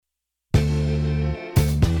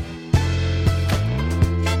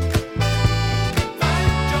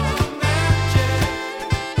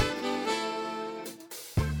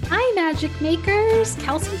magic makers.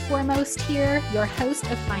 Kelsey Foremost here, your host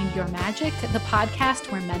of Find Your Magic, the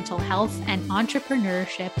podcast where mental health and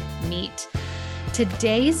entrepreneurship meet.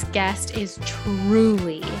 Today's guest is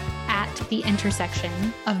truly at the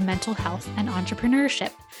intersection of mental health and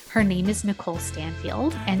entrepreneurship. Her name is Nicole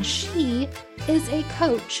Stanfield, and she is a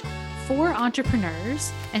coach for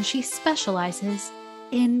entrepreneurs, and she specializes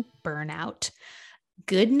in burnout.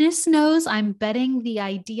 Goodness knows, I'm betting the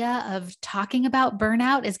idea of talking about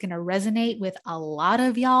burnout is going to resonate with a lot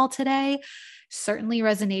of y'all today. Certainly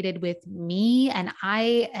resonated with me, and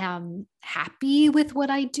I am happy with what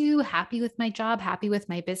I do, happy with my job, happy with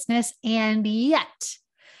my business. And yet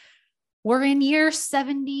we're in year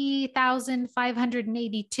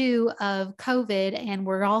 70,582 of COVID, and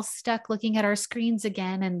we're all stuck looking at our screens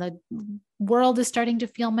again, and the world is starting to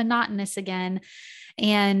feel monotonous again.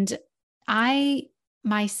 And I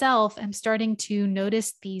myself am starting to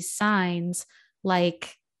notice these signs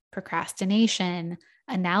like procrastination,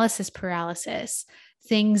 analysis paralysis,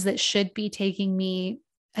 things that should be taking me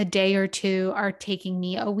a day or two are taking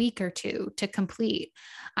me a week or two to complete.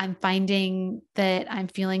 I'm finding that I'm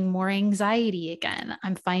feeling more anxiety again.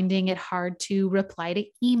 I'm finding it hard to reply to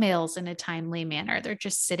emails in a timely manner. They're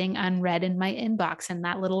just sitting unread in my inbox, and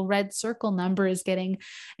that little red circle number is getting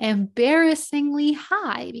embarrassingly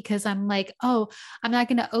high because I'm like, oh, I'm not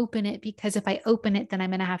going to open it because if I open it, then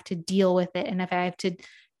I'm going to have to deal with it. And if I have to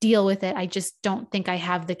deal with it, I just don't think I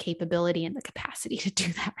have the capability and the capacity to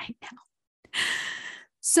do that right now.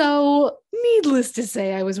 So needless to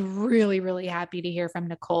say, I was really, really happy to hear from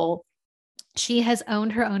Nicole. She has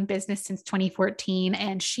owned her own business since 2014,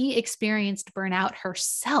 and she experienced burnout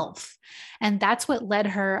herself. And that's what led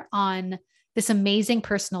her on this amazing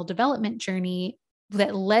personal development journey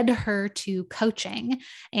that led her to coaching.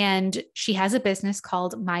 And she has a business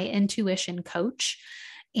called My Intuition Coach.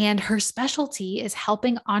 And her specialty is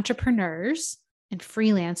helping entrepreneurs and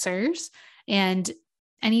freelancers and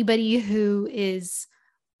anybody who is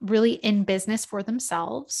really in business for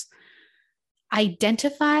themselves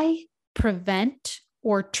identify, prevent,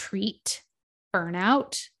 or treat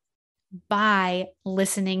burnout by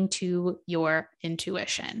listening to your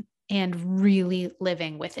intuition and really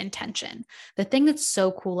living with intention. The thing that's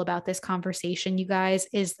so cool about this conversation, you guys,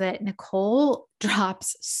 is that Nicole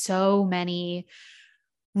drops so many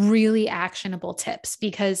really actionable tips,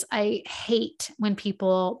 because I hate when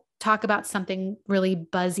people talk about something really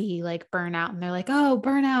buzzy like burnout and they're like, oh,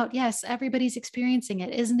 burnout. Yes, everybody's experiencing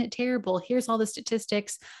it. Isn't it terrible? Here's all the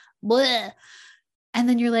statistics. Bleh. And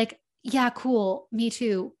then you're like, yeah, cool. Me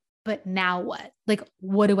too. But now what? Like,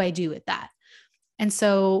 what do I do with that? And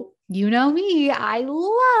so, you know me, I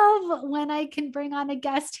love when I can bring on a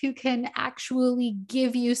guest who can actually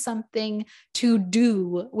give you something to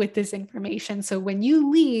do with this information. So when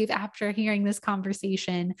you leave after hearing this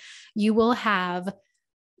conversation, you will have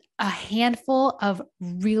a handful of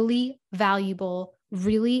really valuable,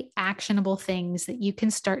 really actionable things that you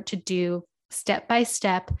can start to do step by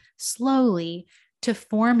step, slowly, to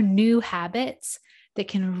form new habits that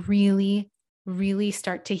can really, really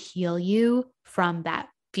start to heal you from that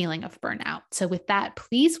feeling of burnout. So with that,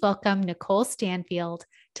 please welcome Nicole Stanfield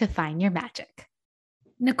to Find Your Magic.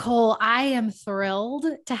 Nicole, I am thrilled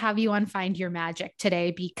to have you on Find Your Magic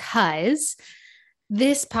today, because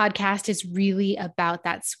this podcast is really about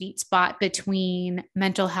that sweet spot between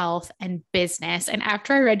mental health and business. And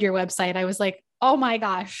after I read your website, I was like, oh my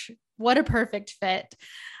gosh, what a perfect fit.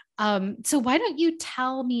 So why don't you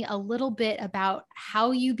tell me a little bit about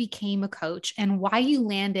how you became a coach and why you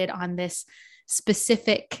landed on this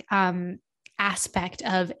specific aspect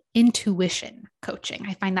of intuition coaching?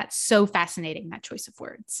 I find that so fascinating, that choice of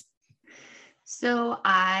words. So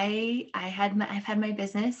I've had my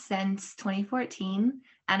business since 2014,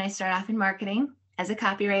 and I started off in marketing as a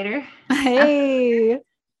copywriter. Hey.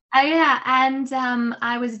 I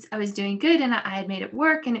was doing good, and I had made it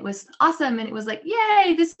work, and it was awesome, and it was like,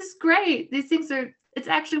 yay, this is great. It's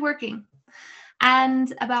actually working.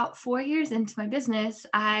 And about 4 years into my business,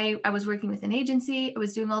 I was working with an agency. I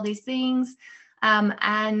was doing all these things,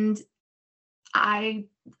 and I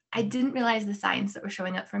didn't realize the signs that were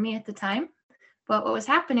showing up for me at the time. But what was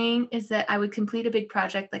happening is that I would complete a big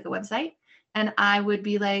project like a website, and I would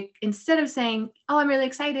be like, instead of saying, oh, I'm really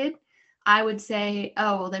excited, I would say,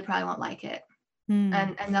 oh, well, they probably won't like it.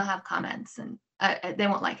 And they'll have comments, and they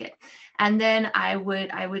won't like it. And then I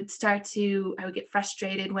would get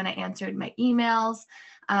frustrated when I answered my emails.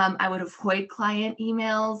 I would avoid client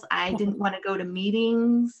emails. I didn't want to go to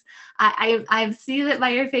meetings. I see that by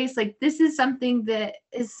your face, like this is something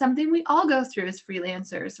we all go through as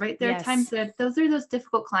freelancers, right? There are times that those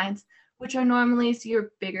difficult clients which are normally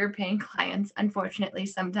your bigger paying clients, unfortunately,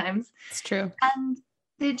 sometimes. It's true. And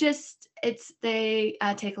they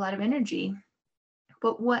take a lot of energy.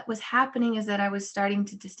 But what was happening is that I was starting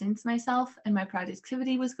to distance myself and my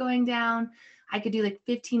productivity was going down. I could do like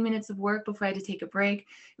 15 minutes of work before I had to take a break. It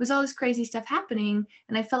was all this crazy stuff happening.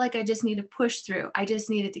 And I felt like I just needed to push through. I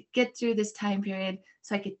just needed to get through this time period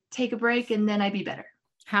so I could take a break and then I'd be better.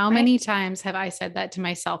 How Right? many times have I said that to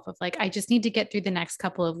myself of like, I just need to get through the next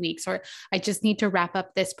couple of weeks, or I just need to wrap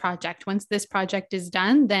up this project. Once this project is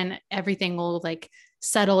done, then everything will like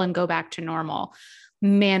settle and go back to normal.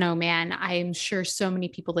 Man, oh man, I'm sure so many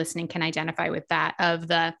people listening can identify with that of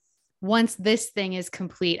the once this thing is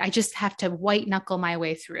complete, I just have to white knuckle my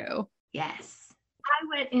way through. Yes.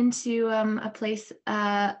 I went into a place,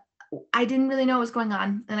 I didn't really know what was going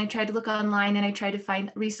on. And I tried to look online and I tried to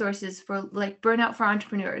find resources for like burnout for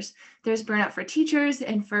entrepreneurs. There's burnout for teachers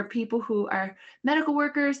and for people who are medical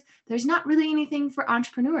workers. There's not really anything for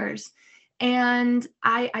entrepreneurs. And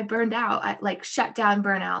I burned out. I like shut down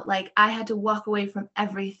burnout. Like I had to walk away from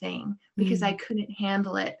everything because I couldn't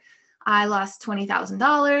handle it. I lost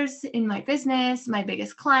 $20,000 in my business, my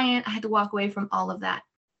biggest client. I had to walk away from all of that.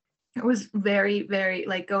 It was very, very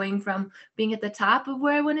like going from being at the top of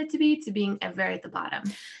where I wanted to be to being very at the bottom.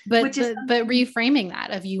 But reframing that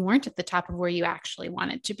of you weren't at the top of where you actually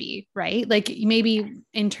wanted to be, right? Like maybe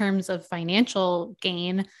in terms of financial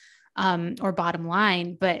gain or bottom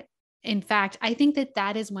line, but in fact, I think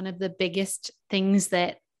that is one of the biggest things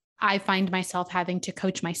that I find myself having to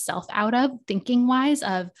coach myself out of thinking wise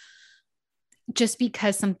of just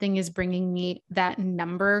because something is bringing me that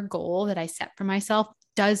number goal that I set for myself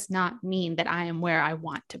does not mean that I am where I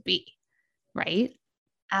want to be. Right.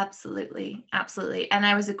 Absolutely. Absolutely. And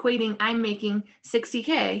I was equating, I'm making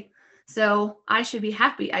 60K. So I should be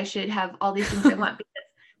happy. I should have all these things I want because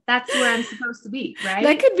that's where I'm supposed to be, right?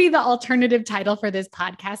 That could be the alternative title for this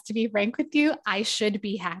podcast, to be frank with you. I should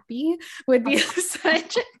be happy would be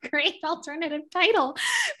such a great alternative title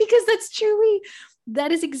because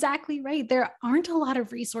that is exactly right. There aren't a lot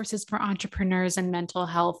of resources for entrepreneurs and mental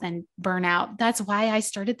health and burnout. That's why I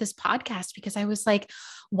started this podcast, because I was like,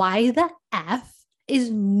 why the F is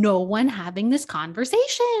no one having this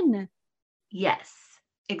conversation? Yes,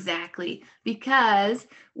 exactly. Because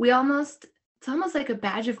it's almost like a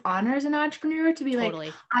badge of honor as an entrepreneur to be Totally.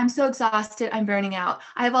 like, I'm so exhausted. I'm burning out.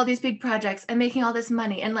 I have all these big projects. I'm making all this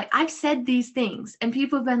money. And like, I've said these things and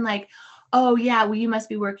people have been like, oh yeah, well, you must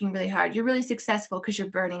be working really hard. You're really successful because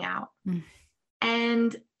you're burning out.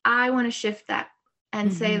 And I want to shift that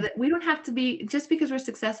and say that we don't have to be, just because we're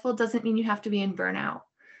successful doesn't mean you have to be in burnout.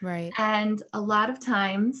 Right. And a lot of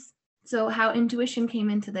times, so how intuition came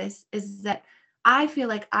into this is that I feel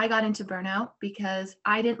like I got into burnout because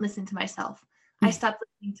I didn't listen to myself. I stopped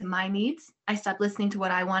listening to my needs. I stopped listening to what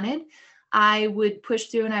I wanted. I would push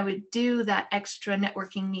through and I would do that extra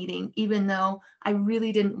networking meeting, even though I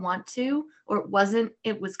really didn't want to, or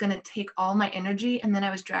it was going to take all my energy. And then I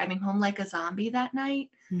was driving home like a zombie that night.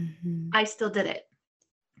 I still did it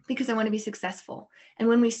because I want to be successful. And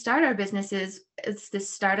when we start our businesses, it's this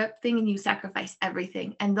startup thing and you sacrifice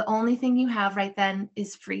everything. And the only thing you have right then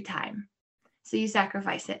is free time. So you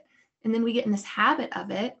sacrifice it. And then we get in this habit of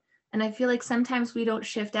it. And I feel like sometimes we don't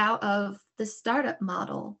shift out of the startup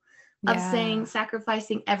model of saying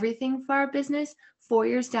sacrificing everything for our business 4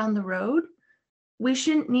 years down the road. We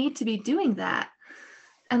shouldn't need to be doing that.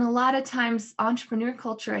 And a lot of times entrepreneur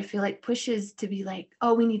culture, I feel like pushes to be like,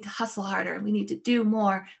 oh, we need to hustle harder. We need to do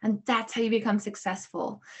more. And that's how you become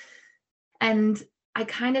successful. And I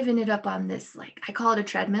kind of ended up on this, like, I call it a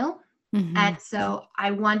treadmill. And so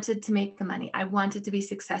I wanted to make the money. I wanted to be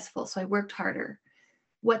successful. So I worked harder.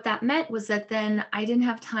 What that meant was that then I didn't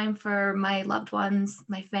have time for my loved ones,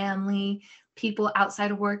 my family, people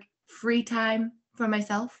outside of work, free time for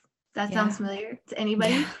myself. That sounds familiar to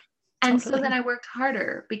anybody. Yeah, and totally. So then I worked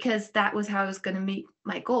harder because that was how I was going to meet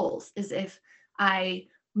my goals, is if I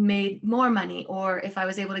made more money or if I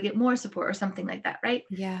was able to get more support or something like that, right?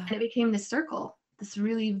 Yeah. And it became this circle, this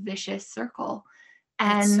really vicious circle.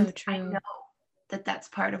 That's And so true. I know that that's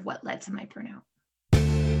part of what led to my burnout.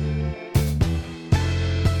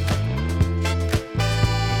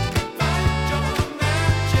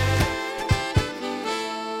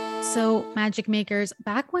 So, Magic Makers,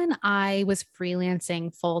 back when I was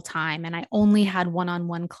freelancing full time and I only had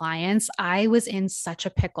one-on-one clients, I was in such a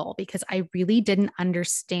pickle because I really didn't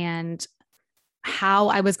understand how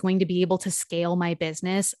I was going to be able to scale my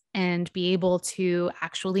business and be able to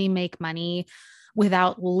actually make money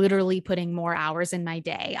without literally putting more hours in my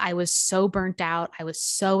day. I was so burnt out. I was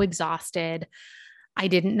so exhausted. I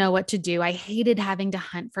didn't know what to do. I hated having to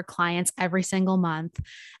hunt for clients every single month.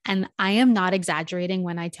 And I am not exaggerating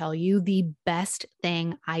when I tell you the best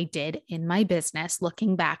thing I did in my business,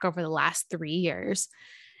 looking back over the last 3 years,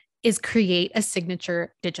 is create a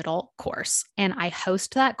signature digital course. And I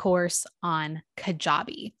host that course on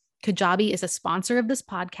Kajabi. Kajabi is a sponsor of this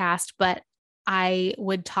podcast, but I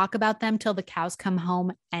would talk about them till the cows come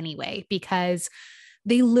home anyway, because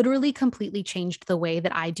they literally completely changed the way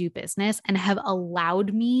that I do business and have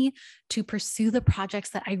allowed me to pursue the projects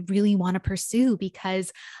that I really want to pursue,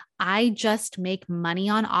 because I just make money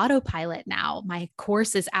on autopilot now. My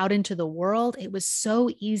course is out into the world. It was so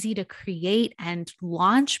easy to create and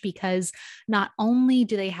launch because not only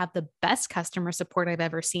do they have the best customer support I've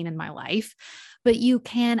ever seen in my life, but you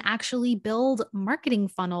can actually build marketing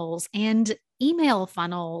funnels and email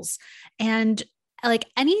funnels and like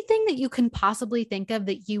anything that you can possibly think of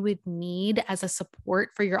that you would need as a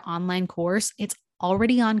support for your online course. It's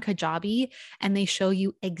already on Kajabi and they show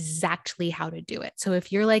you exactly how to do it. So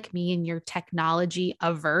if you're like me and you're technology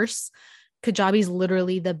averse, Kajabi is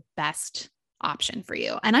literally the best option for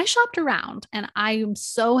you. And I shopped around and I am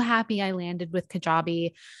so happy I landed with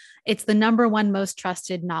Kajabi. It's the number one most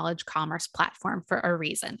trusted knowledge commerce platform for a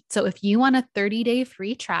reason. So if you want a 30-day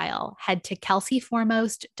free trial, head to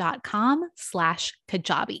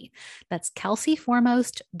kelseyforemost.com/Kajabi. That's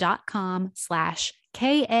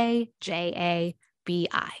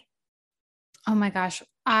kelseyforemost.com/KAJABI. Oh my gosh.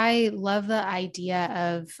 I love the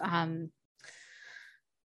idea of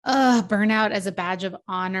burnout as a badge of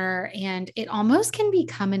honor, and it almost can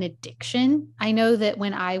become an addiction. I know that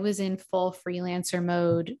when I was in full freelancer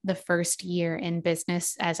mode the first year in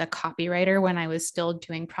business as a copywriter, when I was still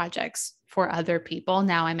doing projects for other people,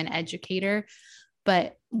 now I'm an educator.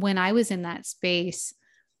 But when I was in that space,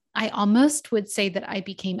 I almost would say that I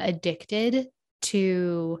became addicted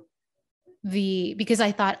to because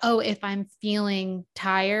I thought, oh, if I'm feeling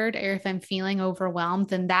tired or if I'm feeling overwhelmed,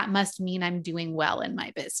 then that must mean I'm doing well in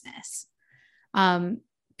my business.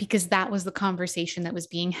 Because that was the conversation that was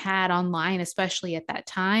being had online, especially at that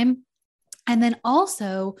time. And then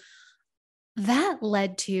also that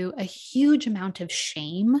led to a huge amount of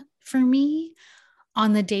shame for me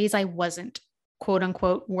on the days I wasn't quote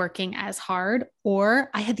unquote working as hard, or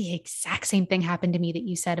I had the exact same thing happen to me that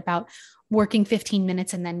you said about working 15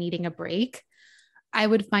 minutes and then needing a break. I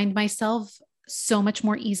would find myself so much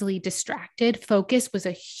more easily distracted. Focus was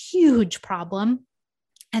a huge problem.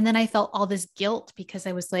 And then I felt all this guilt because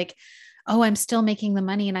I was like, oh, I'm still making the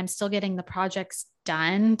money and I'm still getting the projects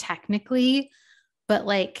done technically, but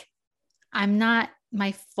like, I'm not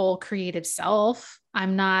my full creative self.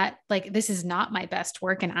 I'm not like, this is not my best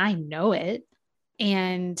work and I know it.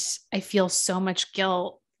 And I feel so much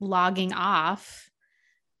guilt logging off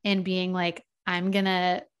and being like, I'm going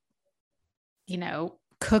to,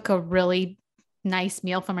 cook a really nice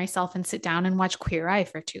meal for myself and sit down and watch Queer Eye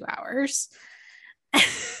for 2 hours,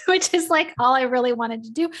 which is like all I really wanted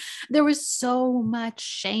to do. There was so much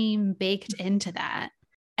shame baked into that.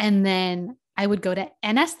 And then I would go to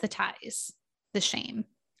anesthetize the shame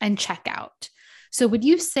and check out. So would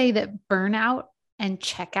you say that burnout and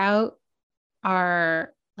checkout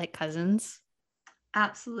are like cousins?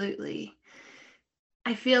 Absolutely.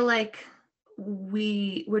 I feel like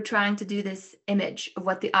we're trying to do this image of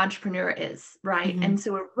what the entrepreneur is, right? Mm-hmm. And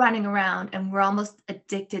so we're running around and we're almost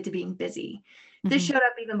addicted to being busy. This showed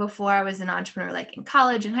up even before I was an entrepreneur, like in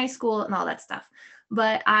college and high school and all that stuff.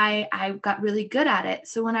 But I got really good at it.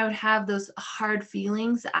 So when I would have those hard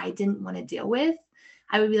feelings that I didn't want to deal with,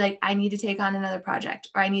 I would be like, I need to take on another project,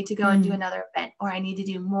 or I need to go and do another event, or I need to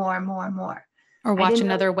do more and more and more. Or watch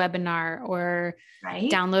another webinar, or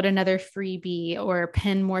download another freebie, or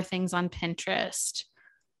pin more things on Pinterest.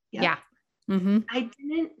 Yep. Yeah. Mm-hmm. I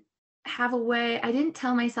didn't have a way, I didn't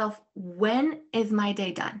tell myself, when is my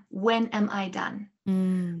day done? When am I done?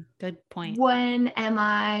 Good point. When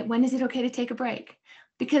is it okay to take a break?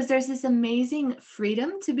 Because there's this amazing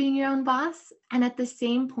freedom to being your own boss. And at the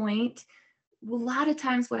same point, a lot of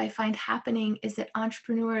times what I find happening is that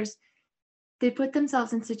entrepreneurs, they put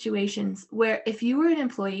themselves in situations where if you were an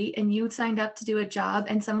employee and you signed up to do a job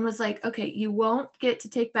and someone was like, okay, you won't get to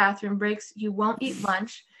take bathroom breaks, you won't eat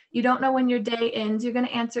lunch, you don't know when your day ends, you're going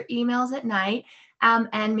to answer emails at night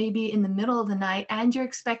and maybe in the middle of the night, and you're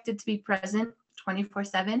expected to be present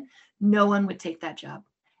 24/7, no one would take that job.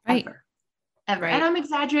 Right. Ever. Right. And I'm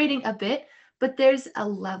exaggerating a bit, but there's a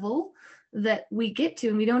level that we get to,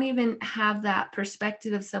 and we don't even have that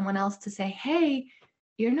perspective of someone else to say, hey,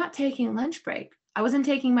 you're not taking a lunch break. I wasn't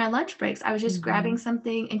taking my lunch breaks. I was just grabbing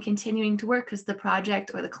something and continuing to work because the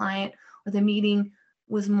project or the client or the meeting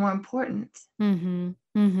was more important.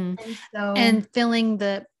 And so,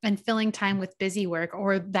 And filling time with busy work,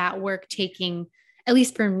 or that work taking, at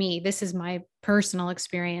least for me, this is my personal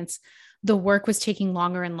experience, the work was taking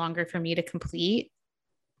longer and longer for me to complete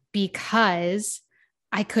because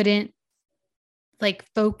I couldn't like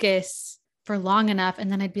focus for long enough.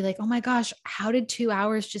 And then I'd be like, oh my gosh, how did 2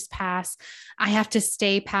 hours just pass? I have to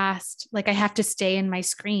stay past, like, I have to stay in my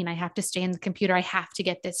screen. I have to stay in the computer. I have to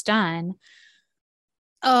get this done.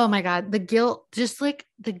 Oh my God, the guilt, just like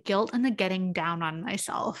the guilt and the getting down on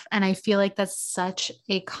myself. And I feel like that's such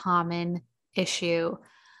a common issue.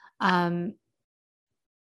 Um,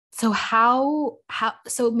 so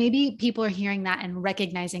maybe people are hearing that and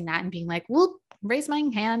recognizing that and being like, well, raise my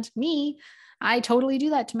hand, me. I totally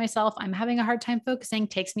do that to myself. I'm having a hard time focusing,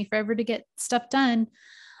 takes me forever to get stuff done.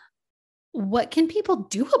 What can people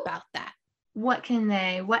do about that?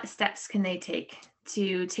 what steps can they take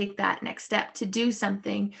to take that next step to do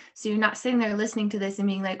something? So you're not sitting there listening to this and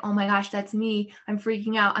being like, oh my gosh, that's me. I'm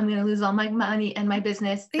freaking out. I'm going to lose all my money and my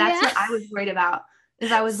business. That's what I was worried about.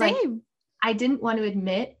 Is I was like, I didn't want to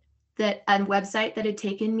admit that a website that had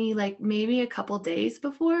taken me like maybe a couple days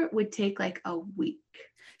before would take like a week.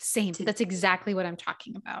 Same. That's exactly what I'm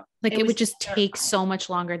talking about. Like it would just take so much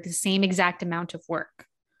longer, the same exact amount of work.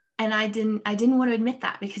 And I didn't want to admit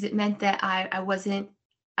that because it meant that I was going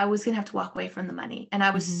to have to walk away from the money. And I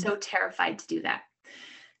was so terrified to do that.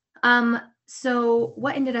 So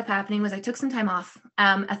what ended up happening was I took some time off.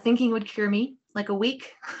 A thinking would cure me, like a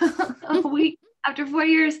week, a week after 4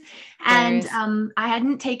 years. And I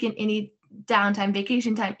hadn't taken any downtime,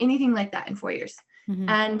 vacation time, anything like that in 4 years.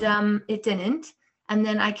 And it didn't. And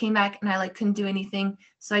then I came back and I like couldn't do anything.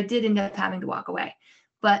 So I did end up having to walk away.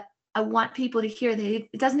 But I want people to hear that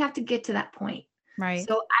it doesn't have to get to that point. Right.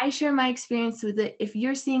 So I share my experience with it. If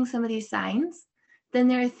you're seeing some of these signs, then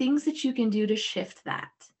there are things that you can do to shift that.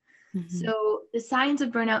 So the signs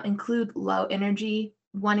of burnout include low energy,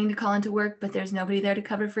 wanting to call into work, but there's nobody there to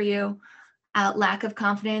cover for you, lack of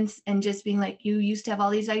confidence, and just being like, you used to have all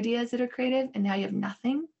these ideas that are creative and now you have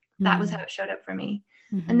nothing. That was how it showed up for me.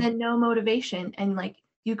 And then no motivation. And like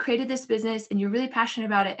you created this business and you're really passionate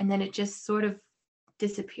about it. And then it just sort of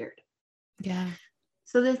disappeared. Yeah.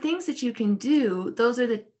 So the things that you can do, those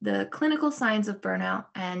are the clinical signs of burnout.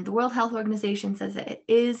 And the World Health Organization says that it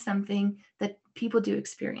is something that people do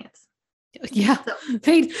experience. Yeah. So,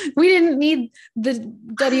 we didn't need the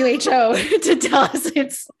WHO to tell us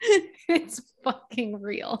it's fucking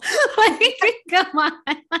real. Like, come on.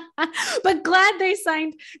 But glad they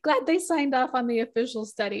signed off on the official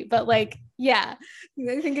study. But like, yeah,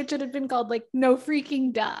 I think it should have been called like no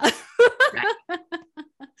freaking duh. Right.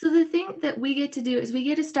 So the thing that we get to do is we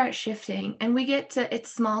get to start shifting, and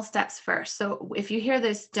it's small steps first. So if you hear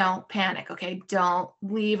this, don't panic. Okay. Don't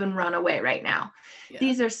leave and run away right now. Yeah.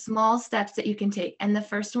 These are small steps that you can take. And the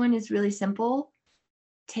first one is really simple.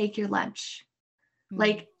 Take your lunch.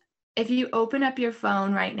 Like if you open up your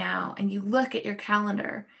phone right now and you look at your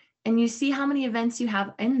calendar and you see how many events you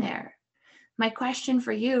have in there, my question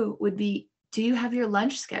for you would be, do you have your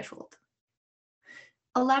lunch scheduled?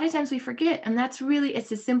 A lot of times we forget, and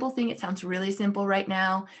it's a simple thing. It sounds really simple right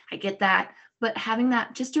now. I get that, but having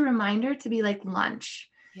that, just a reminder to be like lunch.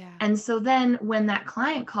 Yeah. And so then when that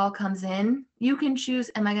client call comes in, you can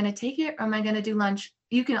choose, am I going to take it or am I going to do lunch?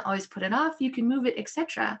 You can always put it off, you can move it,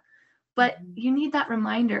 etc. But you need that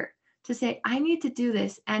reminder to say, I need to do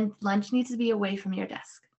this, and lunch needs to be away from your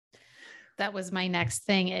desk. That was my next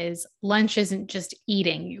thing is lunch isn't just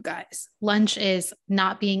eating, you guys. Lunch is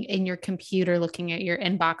not being in your computer looking at your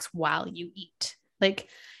inbox while you eat. Like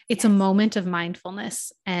it's a moment of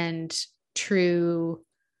mindfulness and true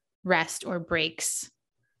rest or breaks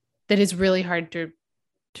that is really hard to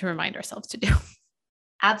remind ourselves to do.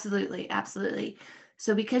 Absolutely. Absolutely.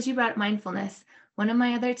 So because you brought up mindfulness, one of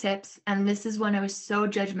my other tips, and this is one I was so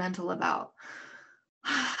judgmental about,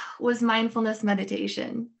 was mindfulness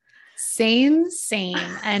meditation. Same.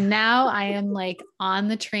 And now I am like on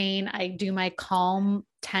the train. I do my Calm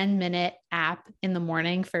 10-minute app in the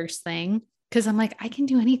morning first thing, because I'm like, I can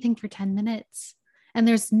do anything for 10 minutes. And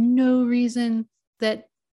there's no reason that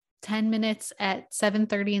 10 minutes at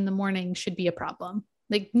 7:30 in the morning should be a problem.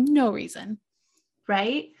 Like no reason.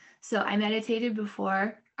 Right? So I meditated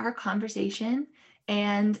before our conversation.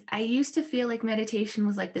 And I used to feel like meditation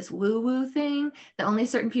was like this woo-woo thing that only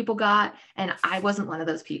certain people got. And I wasn't one of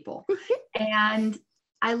those people. And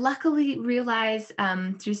I luckily realized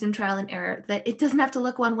through some trial and error that it doesn't have to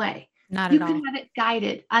look one way. Not at all. You can have it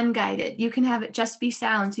guided, unguided. You can have it just be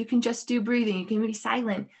sounds. You can just do breathing. You can be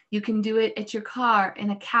silent. You can do it at your car,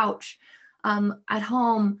 in a couch, at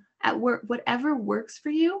home, at work, whatever works for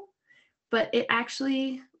you. But it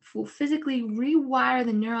actually, will physically rewire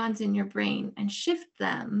the neurons in your brain and shift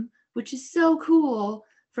them, which is so cool,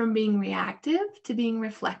 from being reactive to being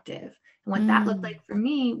reflective. And what that looked like for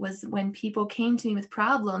me was when people came to me with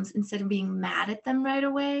problems, instead of being mad at them right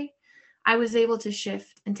away, I was able to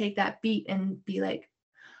shift and take that beat and be like,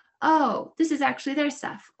 oh, this is actually their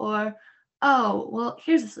stuff. Or, oh, well,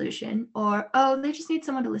 here's a solution. Or, oh, they just need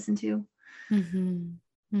someone to listen to.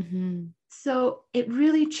 So it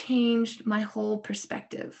really changed my whole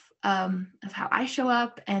perspective of how I show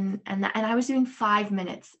up. And I was doing 5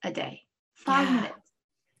 minutes a day, 5 minutes.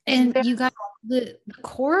 And you got the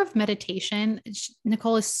core of meditation,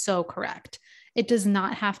 Nicole is so correct. It does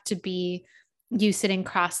not have to be you sitting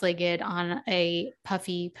cross-legged on a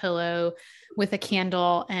puffy pillow with a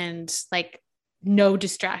candle and like no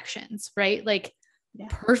distractions, right? Like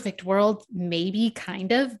perfect world, maybe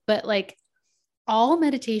kind of, but like all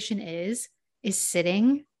meditation is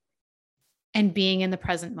sitting and being in the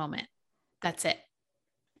present moment. That's it.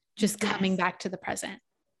 Just coming back to the present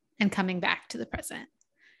and coming back to the present.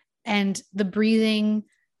 And the breathing,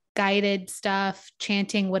 guided stuff,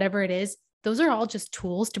 chanting, whatever it is, those are all just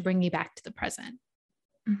tools to bring you back to the present.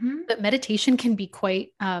 But meditation can be quite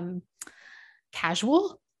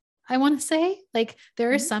casual, I want to say. Like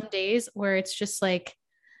there are some days where it's just like,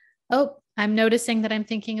 oh, I'm noticing that I'm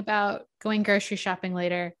thinking about going grocery shopping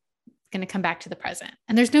later, going to come back to the present.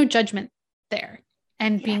 And there's no judgment there.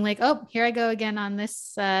 And being like, oh, here I go again on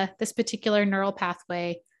this particular neural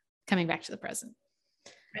pathway, coming back to the present.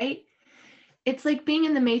 Right? It's like being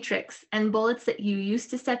in the Matrix, and bullets that you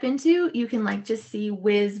used to step into, you can like just see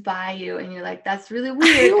whiz by you, and you're like, that's really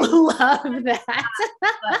weird. I love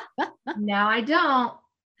that. Now I don't.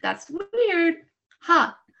 That's weird.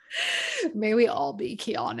 Huh. May we all be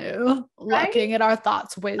Keanu, looking at our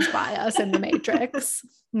thoughts whiz by us in the Matrix.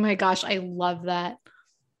 Oh my gosh, I love that.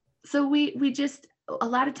 So we just, a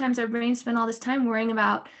lot of times our brains spend all this time worrying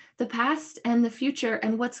about the past and the future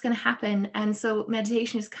and what's going to happen. And so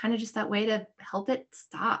meditation is kind of just that way to help it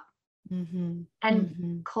stop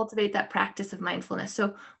and cultivate that practice of mindfulness.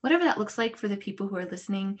 So whatever that looks like for the people who are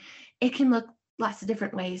listening, it can look lots of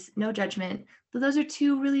different ways, no judgment. But those are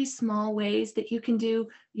 2 really small ways that you can do.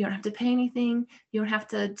 You don't have to pay anything. You don't have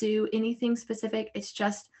to do anything specific. It's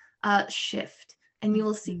just a shift, and you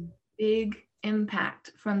will see big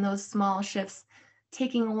impact from those small shifts.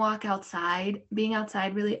 Taking a walk outside, being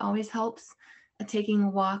outside really always helps. Taking a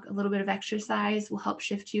walk, a little bit of exercise will help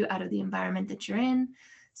shift you out of the environment that you're in.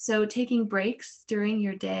 So taking breaks during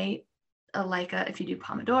your day, if you do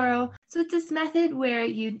Pomodoro. So it's this method where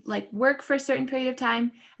you like work for a certain period of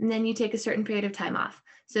time, and then you take a certain period of time off.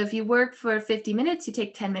 So if you work for 50 minutes, you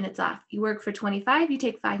take 10 minutes off. You work for 25, you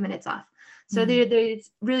take 5 minutes off. So there's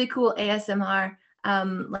really cool ASMR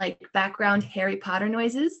like background Harry Potter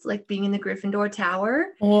noises, like being in the Gryffindor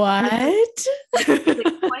Tower. What? Like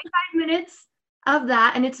 25 minutes of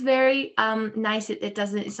that, and it's very nice.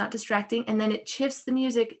 It's not distracting, and then it shifts the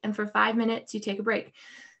music, and for 5 minutes you take a break.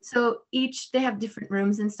 So they have different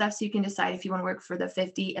rooms and stuff, so you can decide if you want to work for the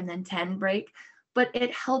 50 and then 10 break. But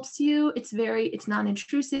it helps you. It's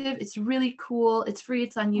non-intrusive. It's really cool. It's free.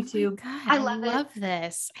 It's on YouTube. Oh my God, I love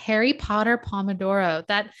this. Harry Potter Pomodoro.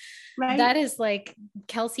 That is like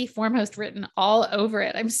Kelsey Foremost written all over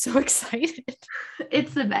it. I'm so excited.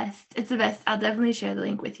 It's the best. It's the best. I'll definitely share the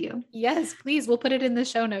link with you. Yes, please. We'll put it in the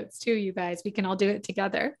show notes too, you guys. We can all do it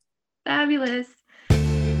together. Fabulous.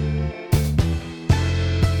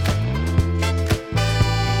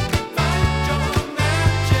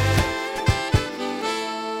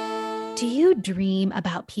 Do you dream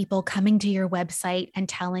about people coming to your website and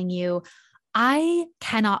telling you, I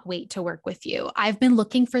cannot wait to work with you. I've been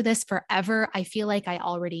looking for this forever. I feel like I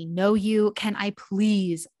already know you. Can I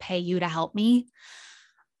please pay you to help me?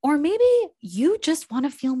 Or maybe you just want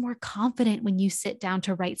to feel more confident when you sit down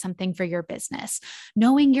to write something for your business,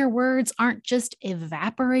 knowing your words aren't just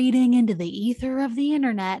evaporating into the ether of the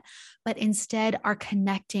internet, but instead are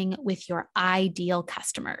connecting with your ideal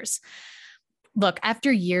customers. Look, after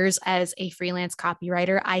years as a freelance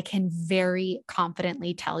copywriter, I can very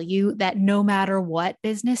confidently tell you that no matter what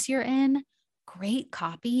business you're in, great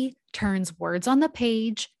copy turns words on the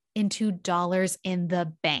page into dollars in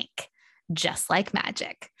the bank, just like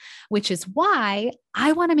magic, which is why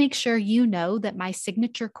I want to make sure you know that my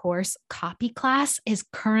signature course, Copy Class, is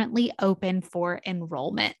currently open for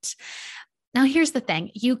enrollment. Now, here's the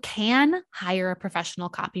thing. You can hire a professional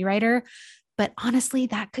copywriter, but honestly,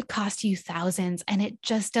 that could cost you thousands, and it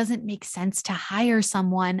just doesn't make sense to hire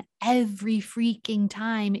someone every freaking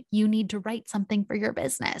time you need to write something for your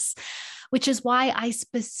business, which is why I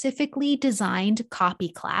specifically designed Copy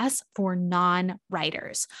Class for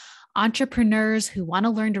non-writers. entrepreneurs who want to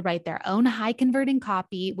learn to write their own high converting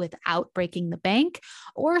copy without breaking the bank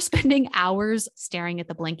or spending hours staring at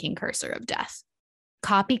the blinking cursor of death.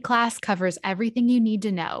 Copy Class covers everything you need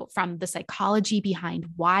to know, from the psychology behind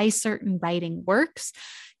why certain writing works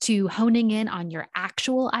to honing in on your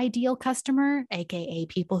actual ideal customer, aka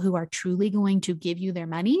people who are truly going to give you their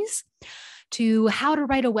monies, to how to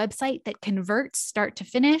write a website that converts start to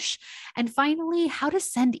finish, and finally, how to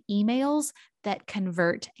send emails that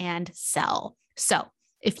convert and sell. So,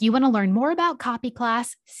 if you want to learn more about Copy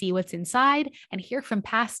Class, see what's inside, and hear from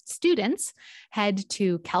past students, head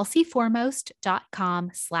to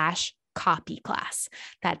kelseyforemost.com/copyclass.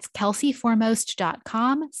 That's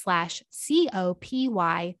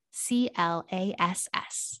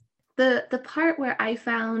kelseyforemost.com/COPYCLASS. The part where I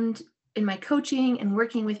found in my coaching and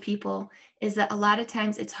working with people is that a lot of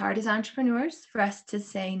times it's hard as entrepreneurs for us to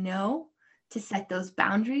say no, to set those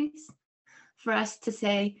boundaries, for us to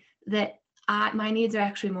say that my needs are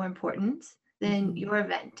actually more important than your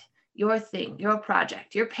event, your thing, your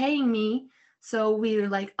project. You're paying me. So we're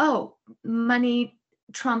like, oh, money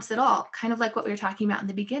trumps it all. Kind of like what we were talking about in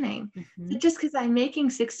the beginning. So just because I'm making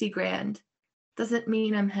 60 grand doesn't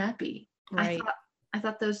mean I'm happy. Right. I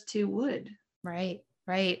thought those two would. Right.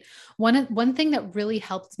 Right. One thing that really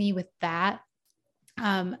helped me with that,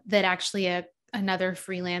 that actually another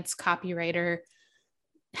freelance copywriter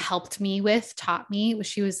taught me, was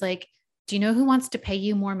she was like, do you know who wants to pay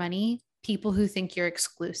you more money? People who think you're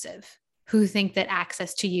exclusive, who think that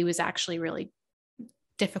access to you is actually really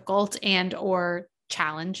difficult and or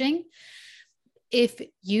challenging. If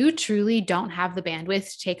you truly don't have the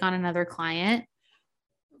bandwidth to take on another client,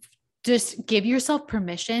 just give yourself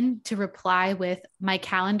permission to reply with, my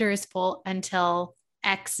calendar is full until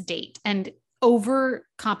X date, and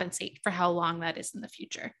overcompensate for how long that is in the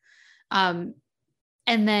future. And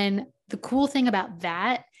then the cool thing about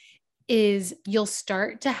that is you'll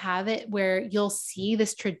start to have it where you'll see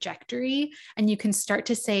this trajectory and you can start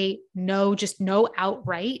to say no, just no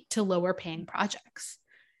outright to lower paying projects.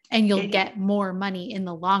 And you'll get more money in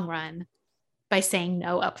the long run by saying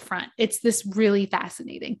no up front. It's this really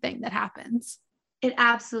fascinating thing that happens. It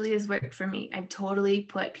absolutely has worked for me. I've totally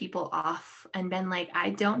put people off and been like, I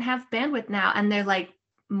don't have bandwidth now. And they're like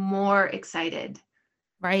more excited.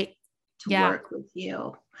 Right. To work with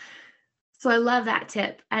you. So I love that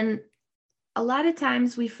tip. And a lot of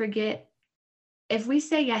times we forget, if we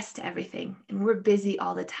say yes to everything and we're busy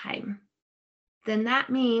all the time, then that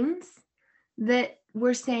means that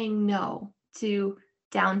we're saying no to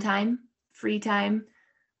downtime, free time,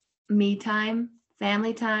 me time,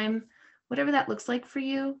 family time, whatever that looks like for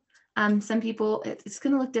you. Some people, it's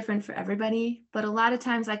going to look different for everybody, but a lot of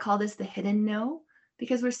times I call this the hidden no,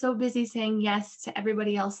 because we're so busy saying yes to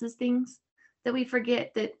everybody else's things that we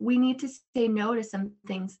forget that we need to say no to some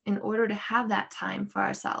things in order to have that time for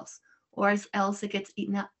ourselves, or else it gets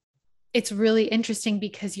eaten up. It's really interesting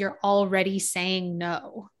because you're already saying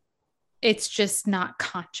no. It's just not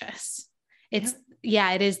conscious. It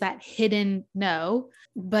is that hidden no,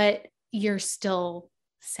 but you're still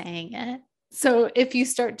saying it. So if you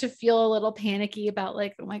start to feel a little panicky about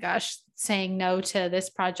like, oh my gosh, saying no to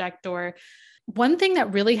this project, or one thing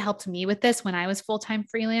that really helped me with this when I was full-time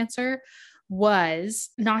freelancer was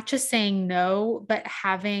not just saying no, but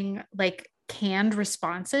having like canned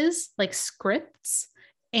responses, like scripts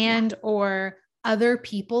and or other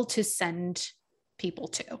people to send people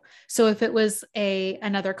to. So if it was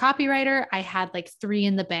another copywriter, I had like 3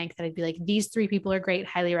 in the bank that I'd be like, these 3 people are great,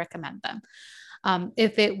 highly recommend them.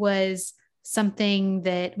 If it was something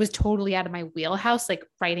that was totally out of my wheelhouse, like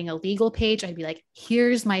writing a legal page, I'd be like,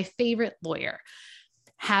 here's my favorite lawyer.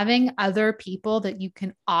 Having other people that you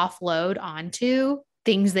can offload onto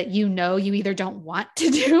things that you know you either don't want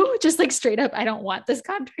to do, just like straight up, I don't want this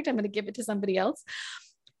contract, I'm going to give it to somebody else,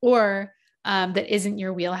 or that isn't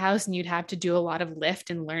your wheelhouse and you'd have to do a lot of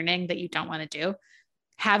lift and learning that you don't want to do,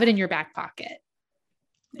 have it in your back pocket.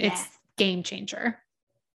 It's game changer.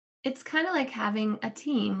 It's kind of like having a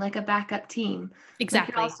team, like a backup team.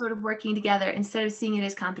 Exactly. Like you're all sort of working together instead of seeing it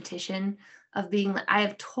as competition, of being like, I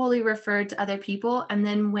have totally referred to other people. And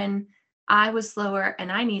then when I was slower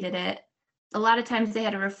and I needed it, a lot of times they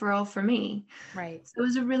had a referral for me. Right. So it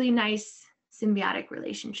was a really nice symbiotic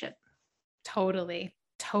relationship. Totally.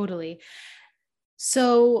 Totally.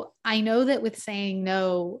 So I know that with saying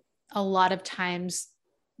no, a lot of times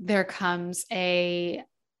there comes a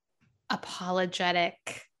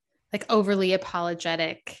apologetic, like overly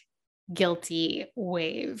apologetic, guilty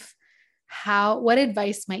wave. What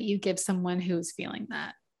advice might you give someone who's feeling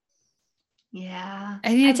that? Yeah. I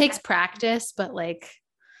think it takes practice, but like,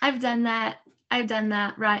 I've done that.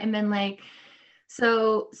 Right. And been like,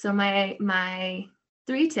 So my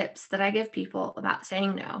 3 tips that I give people about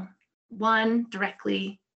saying no. 1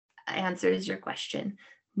 directly answers your question.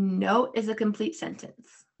 No is a complete sentence.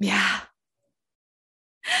 Yeah.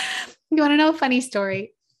 You want to know a funny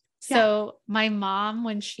story? Yeah. So my mom,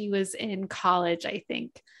 when she was in college, I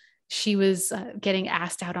think she was getting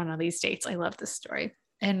asked out on all these dates. I love this story.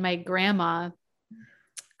 And my grandma,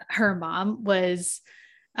 her mom was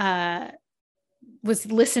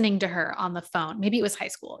listening to her on the phone. Maybe it was high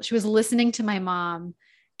school. She was listening to my mom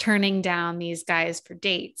turning down these guys for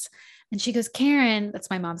dates. And she goes, Karen, that's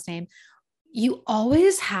my mom's name. You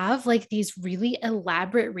always have like these really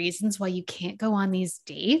elaborate reasons why you can't go on these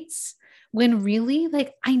dates when really,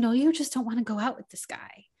 like, I know you just don't want to go out with this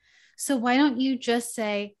guy. So why don't you just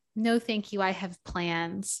say, no, thank you, I have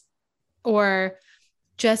plans, or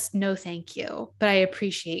just no, thank you, but I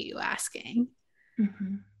appreciate you asking.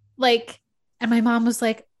 Mm-hmm. Like, and my mom was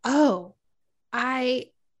like, oh,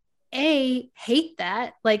 I hate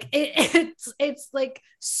that. Like it's like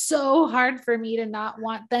so hard for me to not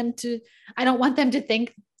want them to, I don't want them to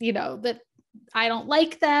think, that I don't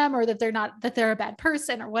like them or that they're a bad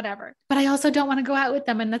person or whatever. But I also don't want to go out with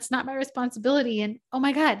them and that's not my responsibility. And oh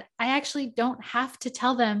my God, I actually don't have to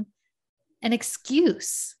tell them an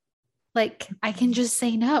excuse. Like I can just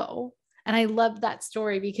say no. And I love that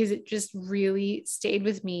story because it just really stayed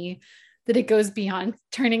with me that it goes beyond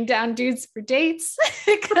turning down dudes for dates.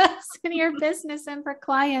 It goes in your business and for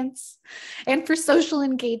clients and for social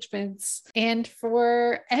engagements and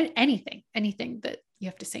for anything that you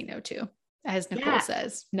have to say no to. As Nicole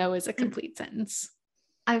says, no is a complete sentence.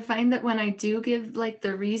 I find that when I do give like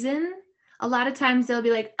the reason, a lot of times they'll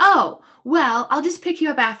be like, oh, well, I'll just pick you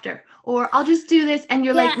up after, or I'll just do this. And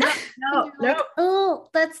you're like, no. Like, oh,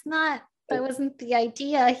 that wasn't the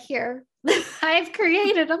idea here. I've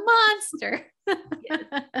created a monster.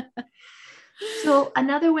 So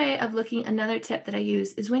another tip that I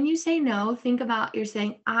use is when you say no, think about you're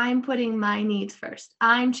saying, I'm putting my needs first.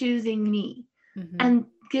 I'm choosing me. Mm-hmm. And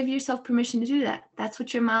give yourself permission to do that. That's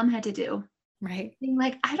what your mom had to do. Right. Being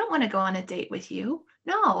like, I don't want to go on a date with you.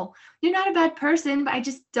 No, you're not a bad person, but I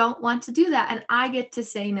just don't want to do that. And I get to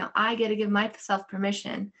say no. I get to give myself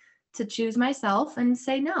permission to choose myself and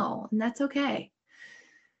say no. And that's okay.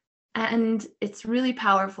 And it's really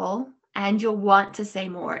powerful. And you'll want to say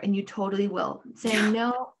more, and you totally will. Saying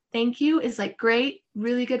no, thank you is like great,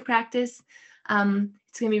 really good practice. It's going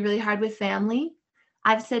to be really hard with family.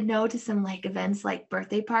 I've said no to some like events like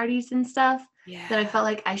birthday parties and stuff that I felt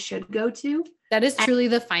like I should go to. That is truly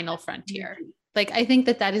the final frontier. Like, I think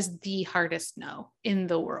that is the hardest no in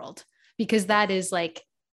the world, because that is like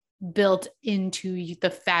built into the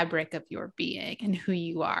fabric of your being and who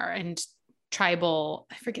you are. And tribal,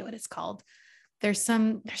 I forget what it's called. There's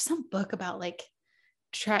some book about like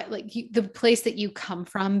the place that you come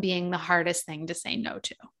from being the hardest thing to say no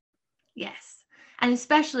to. Yes. And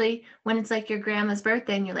especially when it's like your grandma's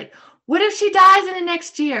birthday and you're like, what if she dies in the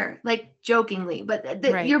next year? Like jokingly, but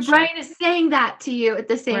your brain is saying that to you at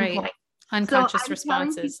the same point. Unconscious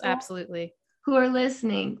responses. Absolutely. Who are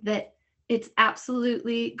listening, that it's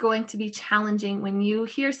absolutely going to be challenging when you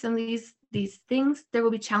hear some of these things. There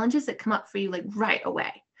will be challenges that come up for you like right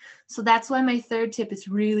away. So that's why my 3rd tip is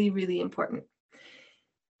really, really important.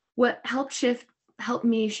 What helped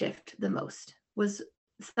me shift the most was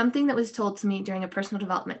something that was told to me during a personal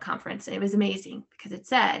development conference. And it was amazing because it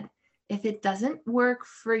said, if it doesn't work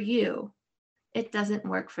for you, it doesn't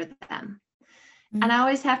work for them. Mm-hmm. And I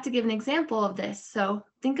always have to give an example of this. So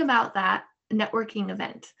think about that networking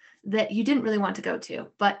event that you didn't really want to go to,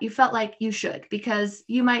 but you felt like you should because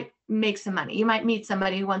you might make some money. You might meet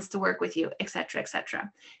somebody who wants to work with you, et cetera, et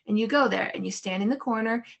cetera. And you go there and you stand in the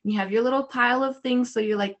corner and you have your little pile of things. So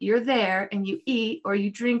you're there and you eat or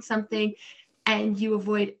you drink something and you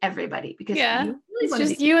avoid everybody because really it's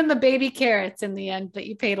just you and the baby carrots in the end that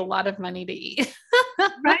you paid a lot of money to eat.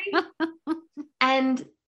 Right. And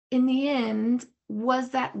in the end, was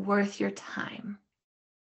that worth your time?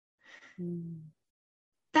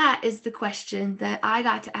 That is the question that I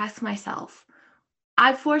got to ask myself.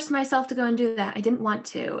 I forced myself to go and do that. I didn't want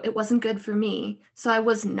to. It wasn't good for me. So I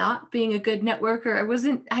was not being a good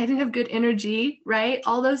networker. I didn't have good energy, right?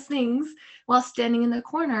 All those things while standing in the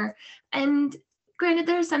corner. And granted,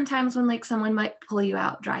 there are some times when like someone might pull you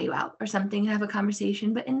out, dry you out or something, have a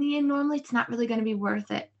conversation, but in the end, normally it's not really going to be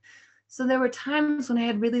worth it. So there were times when I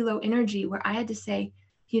had really low energy where I had to say,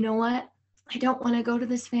 you know what? I don't want to go to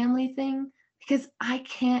this family thing because I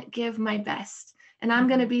can't give my best. And I'm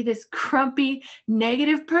going to be this grumpy,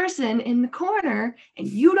 negative person in the corner. And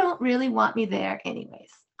you don't really want me there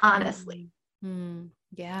anyways, honestly.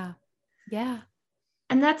 Yeah. Yeah.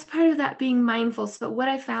 And that's part of that being mindful. So what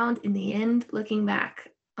I found in the end, looking back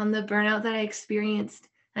on the burnout that I experienced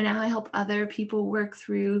and how I help other people work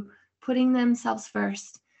through putting themselves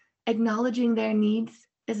first, acknowledging their needs,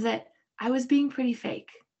 is that I was being pretty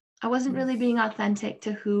fake. I wasn't Mm. really being authentic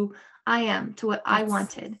to who I am, to what I That's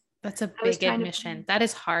wanted. that's a I was big trying to admission. That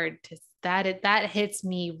is hard to that hits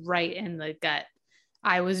me right in the gut.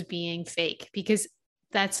 I was being fake because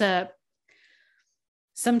that's a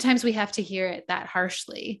sometimes we have to hear it that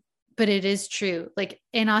harshly, but it is true. Like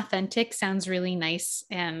inauthentic sounds really nice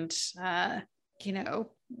and you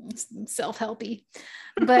know, self-helpy,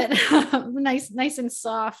 but nice and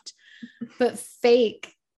soft, but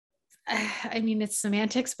fake. I mean, it's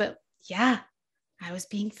semantics, but yeah, I was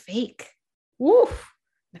being fake. Woo,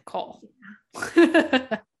 Nicole.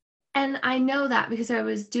 And I know that because I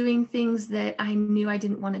was doing things that I knew I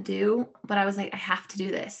didn't want to do, but I was like, I have to do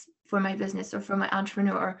this for my business or for my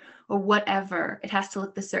entrepreneur or whatever. It has to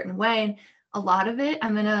look the certain way. And a lot of it,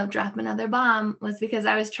 I'm going to drop another bomb, was because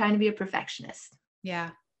I was trying to be a perfectionist.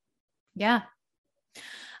 Yeah. Yeah.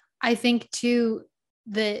 I think too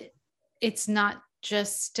that it's not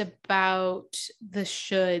just about the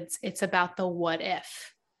shoulds, it's about the what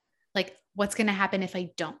if. Like, what's going to happen if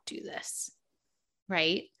I don't do this?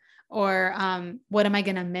 Right. Or what am I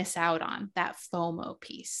going to miss out on? That FOMO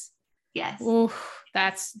piece. Yes. Ooh,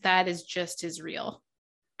 that is just as real.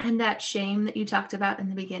 And that shame that you talked about in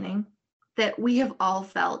the beginning that we have all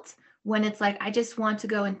felt when it's like, I just want to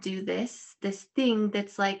go and do this thing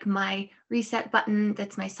that's like my reset button,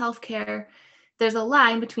 that's my self-care. There's a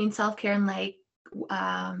line between self-care and like,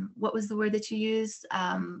 what was the word that you used?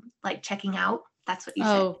 Like checking out. That's what you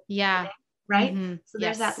said. Oh, yeah. Right? Mm-hmm. So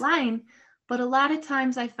there's that Yes. line. But a lot of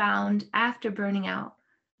times I found after burning out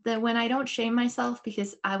that when I don't shame myself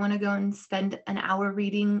because I want to go and spend an hour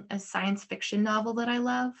reading a science fiction novel that I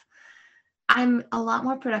love, I'm a lot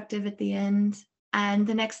more productive at the end. And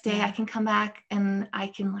the next day I Yeah. can come back and I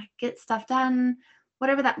can like get stuff done,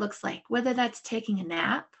 whatever that looks like, whether that's taking a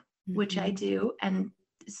nap, which I Mm-hmm. do, and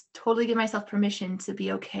totally give myself permission to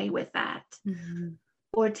be okay with that, Mm-hmm.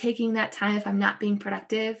 or taking that time if I'm not being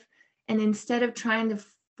productive. And instead of trying to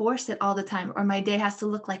force it all the time, or my day has to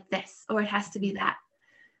look like this, or it has to be that,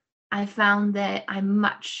 I found that I'm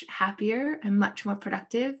much happier and much more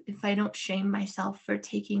productive if I don't shame myself for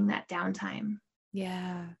taking that downtime.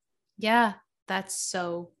 Yeah. Yeah. That's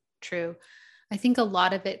so true. I think a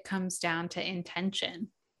lot of it comes down to intention,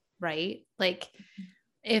 right? Like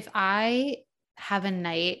if I have a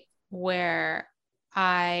night where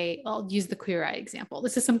I'll use the Queer Eye example.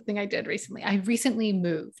 This is something I did recently. I recently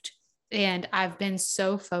moved and I've been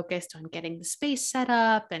so focused on getting the space set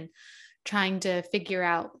up and trying to figure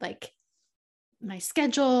out like my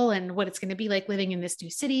schedule and what it's going to be like living in this new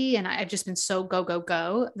city. And I've just been so go, go,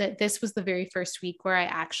 go that this was the very first week where I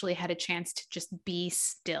actually had a chance to just be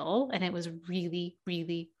still. And it was really,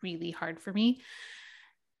 really, really hard for me.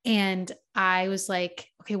 And I was like,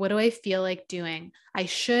 okay, what do I feel like doing? I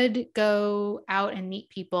should go out and meet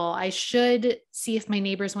people. I should see if my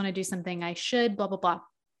neighbors want to do something. I should, blah, blah, blah.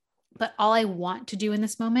 But all I want to do in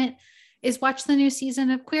this moment is watch the new season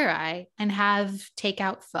of Queer Eye and have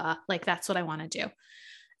takeout pho. Like that's what I want to do.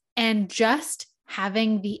 And just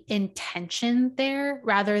having the intention there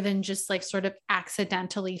rather than just like sort of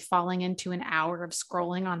accidentally falling into an hour of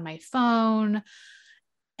scrolling on my phone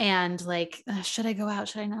and like, should I go out?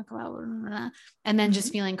 Should I not go out? And then just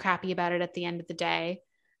Mhm. feeling crappy about it at the end of the day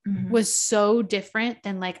Mhm. was so different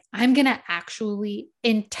than like, I'm going to actually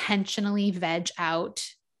intentionally veg out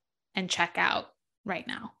and check out right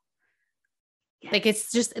now. Yes. Like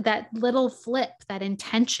it's just that little flip, that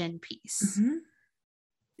intention piece. Mhm.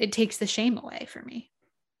 It takes the shame away for me.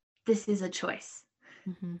 This is a choice.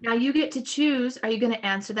 Mm-hmm. Now you get to choose, are you going to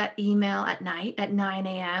answer that email at night at 9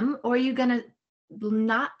 a.m. or are you going to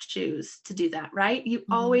not choose to do that, right? You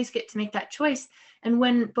Mm-hmm. always get to make that choice. And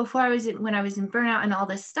when I was in burnout and all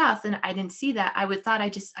this stuff, and I didn't see that, I would thought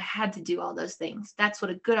I had to do all those things. That's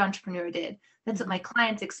what a good entrepreneur did. That's what Mm-hmm. my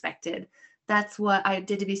clients expected. That's what I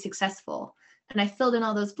did to be successful. And I filled in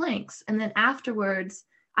all those blanks. And then afterwards,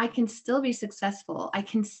 I can still be successful. I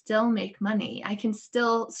can still make money. I can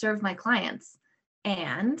still serve my clients.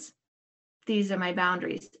 And these are my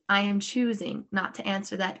boundaries. I am choosing not to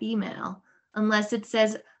answer that email unless it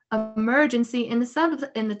says emergency in the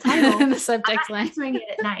title. The I'm subject not line. answering it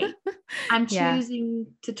at night. I'm Yeah. choosing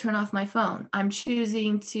to turn off my phone. I'm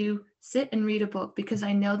choosing to sit and read a book because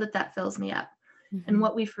I know that that fills me up. And Mm-hmm.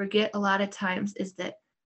 what we forget a lot of times is that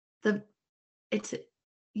the it's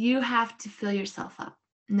you have to fill yourself up.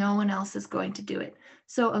 No one else is going to do it.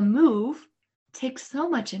 So a move takes so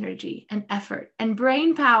much energy and effort and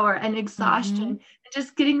brain power and exhaustion. And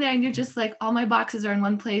just getting there and you're just like, all my boxes are in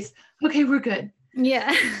one place. Okay, we're good.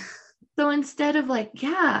 Yeah. So instead of like,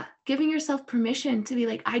 giving yourself permission to be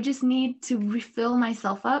like, I just need to refill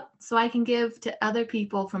myself up so I can give to other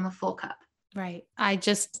people from a full cup. Right. I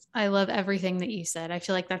love everything that you said. I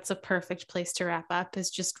feel like that's a perfect place to wrap up,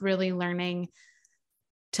 is just really learning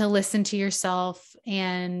to listen to yourself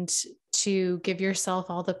and to give yourself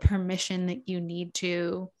all the permission that you need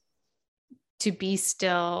to be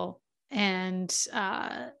still and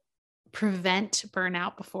prevent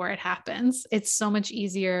burnout before it happens. It's so much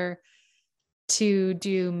easier to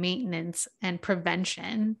do maintenance and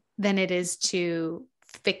prevention than it is to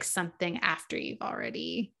fix something after you've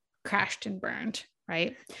already crashed and burned,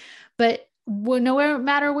 right? But no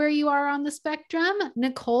matter where you are on the spectrum,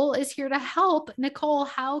 Nicole is here to help. Nicole,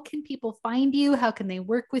 how can people find you? How can they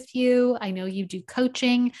work with you? I know you do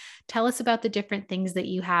coaching. Tell us about the different things that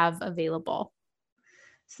you have available.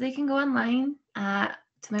 So they can go online to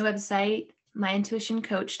my website,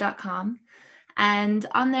 myintuitioncoach.com. And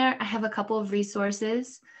on there, I have a couple of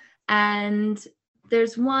resources. And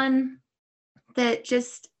there's one that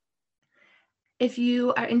just, if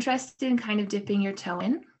you are interested in kind of dipping your toe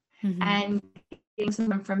in and getting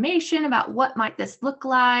some information about what might this look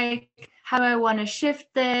like, how do I want to shift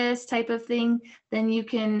this type of thing, then you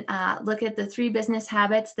can look at the 3 business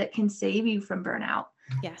habits that can save you from burnout.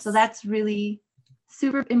 Yes. So that's really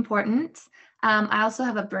super important. I also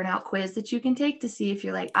have a burnout quiz that you can take to see if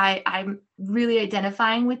you're like, I'm really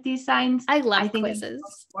identifying with these signs. I love quizzes.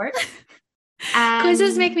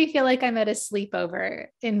 Quizzes make me feel like I'm at a sleepover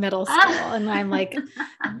in middle school and I'm like,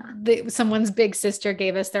 someone's big sister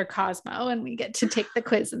gave us their Cosmo and we get to take the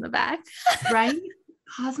quiz in the back. Right?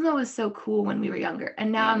 Cosmo was so cool when we were younger.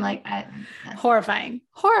 And now I'm like, horrifying.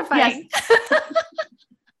 Yes.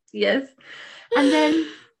 Yes. And then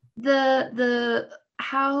the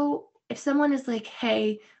how, if someone is like,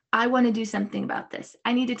 hey, I want to do something about this,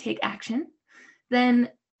 I need to take action, then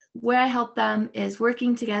where I help them is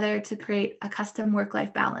working together to create a custom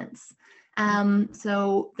work-life balance.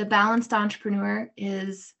 So the Balanced Entrepreneur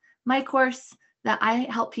is my course that I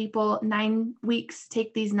help people 9 weeks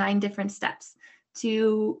take these 9 different steps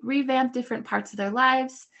to revamp different parts of their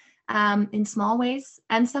lives in small ways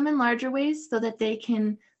and some in larger ways so that they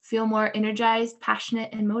can feel more energized, passionate,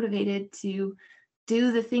 and motivated to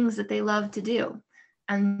do the things that they love to do,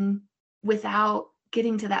 and without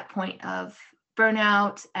getting to that point of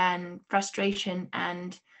burnout and frustration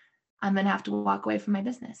and I'm going to have to walk away from my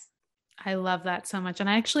business. I love that so much. And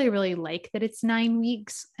I actually really like that it's 9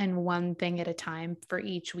 weeks and one thing at a time for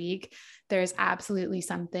each week. There's absolutely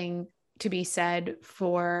something to be said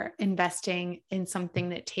for investing in something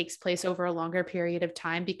that takes place over a longer period of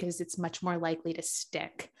time because it's much more likely to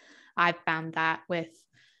stick. I've found that with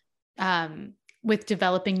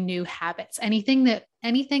developing new habits, anything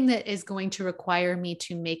that is going to require me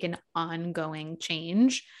to make an ongoing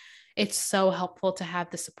change. It's so helpful to have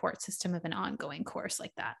the support system of an ongoing course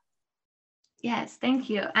like that. Yes, thank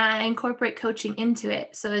you. And I incorporate coaching into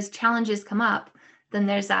it. So as challenges come up, then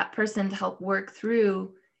there's that person to help work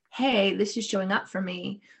through, hey, this is showing up for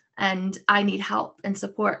me and I need help and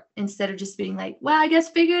support, instead of just being like, well, I guess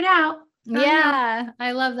figure it out. Yeah,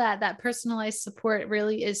 I love that. That personalized support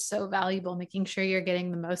really is so valuable, making sure you're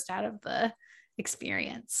getting the most out of the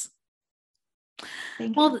experience.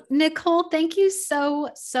 Well, Nicole, thank you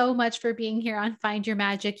so much for being here on Find Your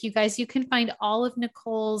Magic. You guys, you can find all of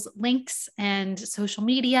Nicole's links and social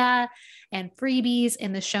media and freebies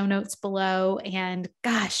in the show notes below. And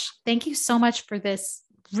gosh, thank you so much for this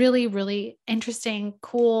really, really interesting,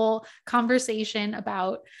 cool conversation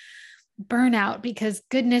about burnout, because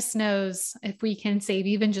goodness knows if we can save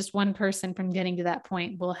even just one person from getting to that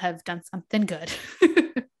point, we'll have done something good.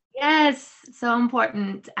 Yes, so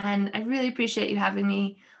important. And I really appreciate you having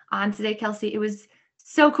me on today, Kelsey. It was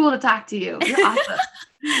so cool to talk to you. You're awesome.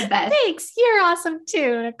 You're the best. Thanks. You're awesome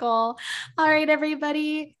too, Nicole. All right,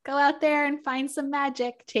 everybody, go out there and find some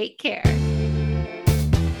magic. Take care.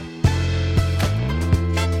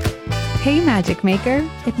 Hey, Magic Maker.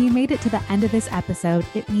 If you made it to the end of this episode,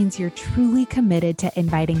 it means you're truly committed to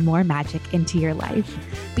inviting more magic into your life.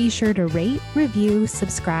 Be sure to rate, review,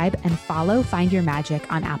 subscribe, and follow Find Your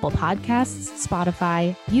Magic on Apple Podcasts,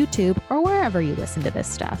 Spotify, YouTube, or wherever you listen to this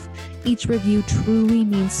stuff. Each review truly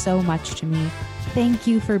means so much to me. Thank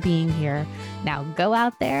you for being here. Now go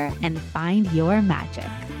out there and find your magic.